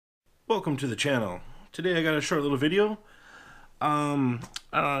Welcome to the channel. Today I got a short little video.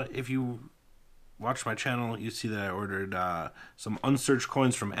 If you watch my channel, you see that I ordered some unsearched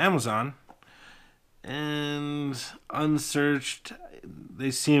coins from Amazon. And unsearched,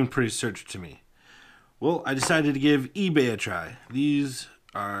 they seem pretty searched to me. Well, I decided to give eBay a try. These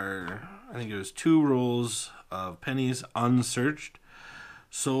are, I think it was 2 rolls of pennies unsearched.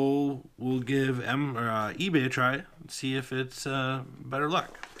 So we'll give eBay a try and see if it's better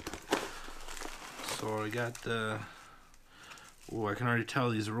luck. So I got the, oh, I can already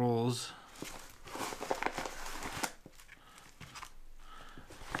tell these rolls.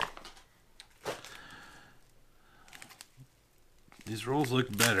 These rolls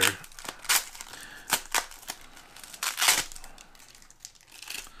look better.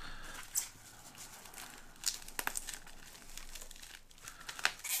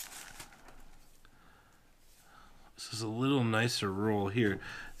 This is a little nicer roll here.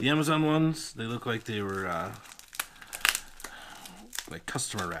 The Amazon ones, they look like they were like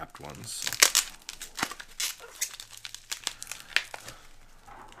customer wrapped ones.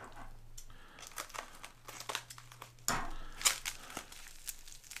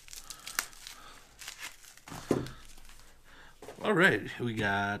 All right, we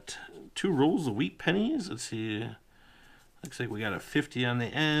got 2 rolls of wheat pennies. Let's see. Looks like we got a 50 on the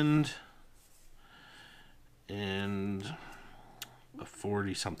end and a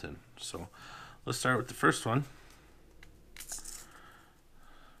 40 something. So let's start with the first one.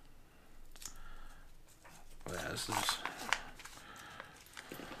 Oh, yeah, this is,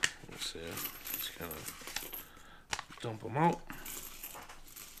 let's see, let's kind of dump them out.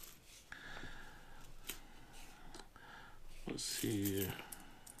 Let's see.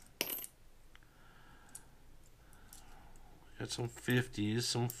 Got some 50s,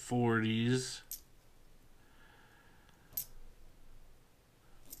 some 40s.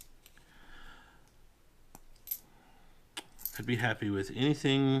 I'd be happy with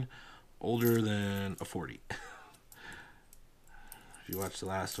anything older than a 40. If you watch the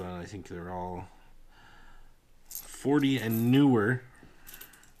last one, I think they're all 40 and newer.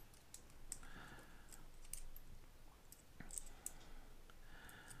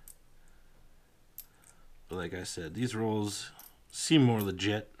 But like I said, these rolls seem more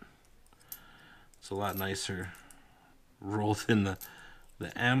legit. It's a lot nicer roll than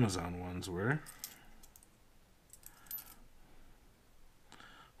the Amazon ones were.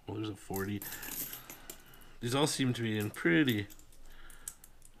 Well, there's a 40. These all seem to be in pretty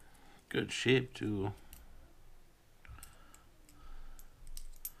good shape too.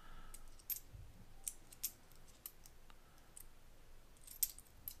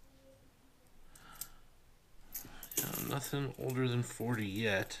 Yeah, nothing older than 40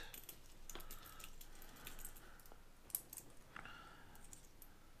 yet.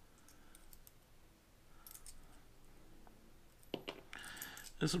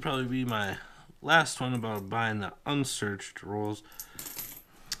 This will probably be my last one about buying the unsearched rolls.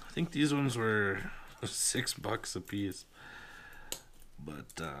 I think these ones were $6 a piece.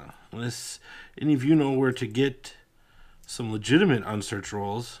 But unless any of you know where to get some legitimate unsearched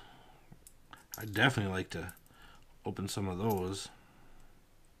rolls, I'd definitely like to open some of those.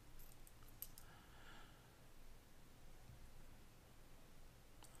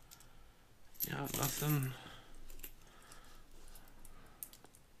 Yeah, nothing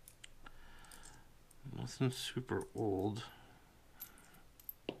super old.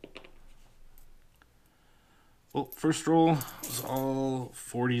 Well, first roll is all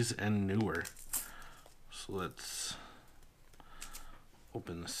 40s and newer. So let's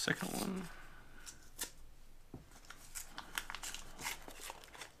open the second one.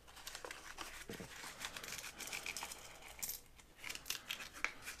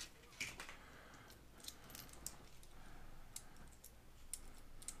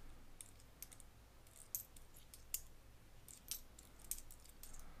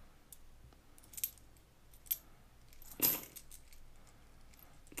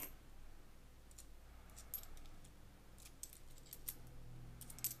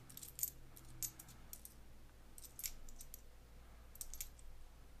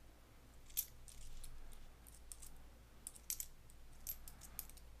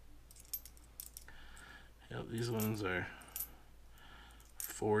 Yep, these ones are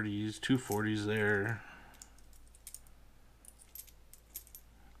 40s, 2 40s there.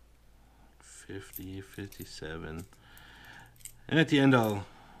 50, 57. And at the end I'll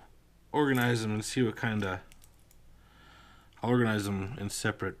organize them and see what kind of, I'll organize them in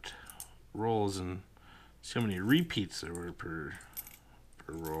separate rolls and see how many repeats there were per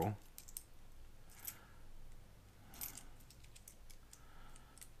roll.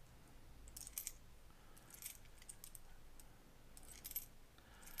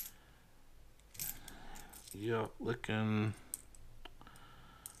 Yep, looking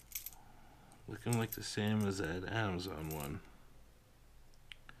like the same as that Amazon one.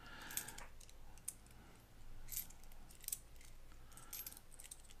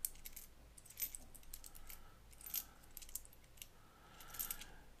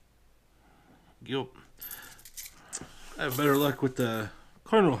 Yep. I have better luck with the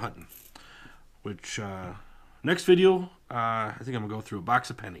cornrow hunting, which next video, I think I'm gonna go through a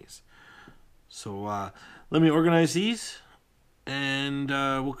box of pennies. So let me organize these, and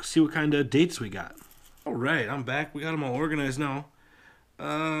we'll see what kind of dates we got. All right, I'm back. We got them all organized now.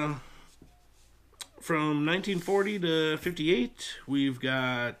 From 1940 to 58, we've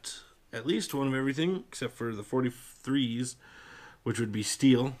got at least one of everything, except for the 43s, which would be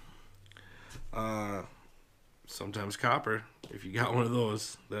steel. Sometimes copper. If you got one of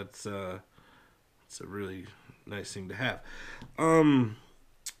those, that's a really nice thing to have.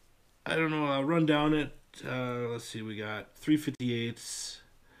 I don't know. I'll run down it. Let's see. We got 358s.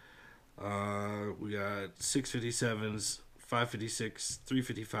 We got 657s, 556,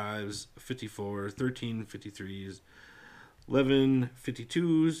 355s, 54, 1353s,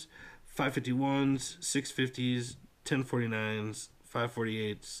 1152s, 551s, 650s, 1049s,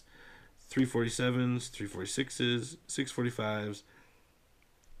 548s, 347s, 346s, 645s,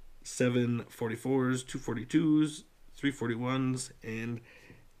 744s, 242s, 341s, and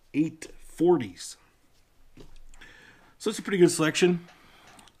 840s. So it's a pretty good selection.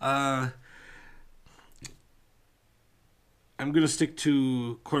 I'm gonna stick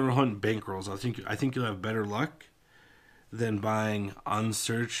to corner hunt bankrolls. I think you'll have better luck than buying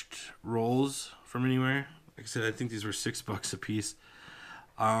unsearched rolls from anywhere. Like I said, I think these were $6 a piece.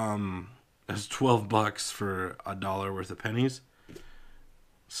 That's $12 for $1 worth of pennies.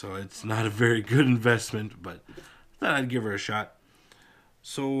 So it's not a very good investment, but I thought I'd give her a shot.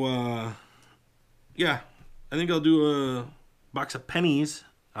 So yeah, I think I'll do a box of pennies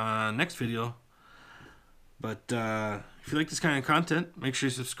next video. But if you like this kind of content, make sure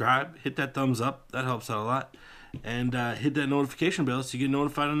you subscribe, hit that thumbs up, that helps out a lot, and hit that notification bell so you get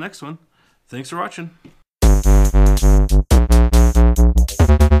notified on the next one. Thanks for watching.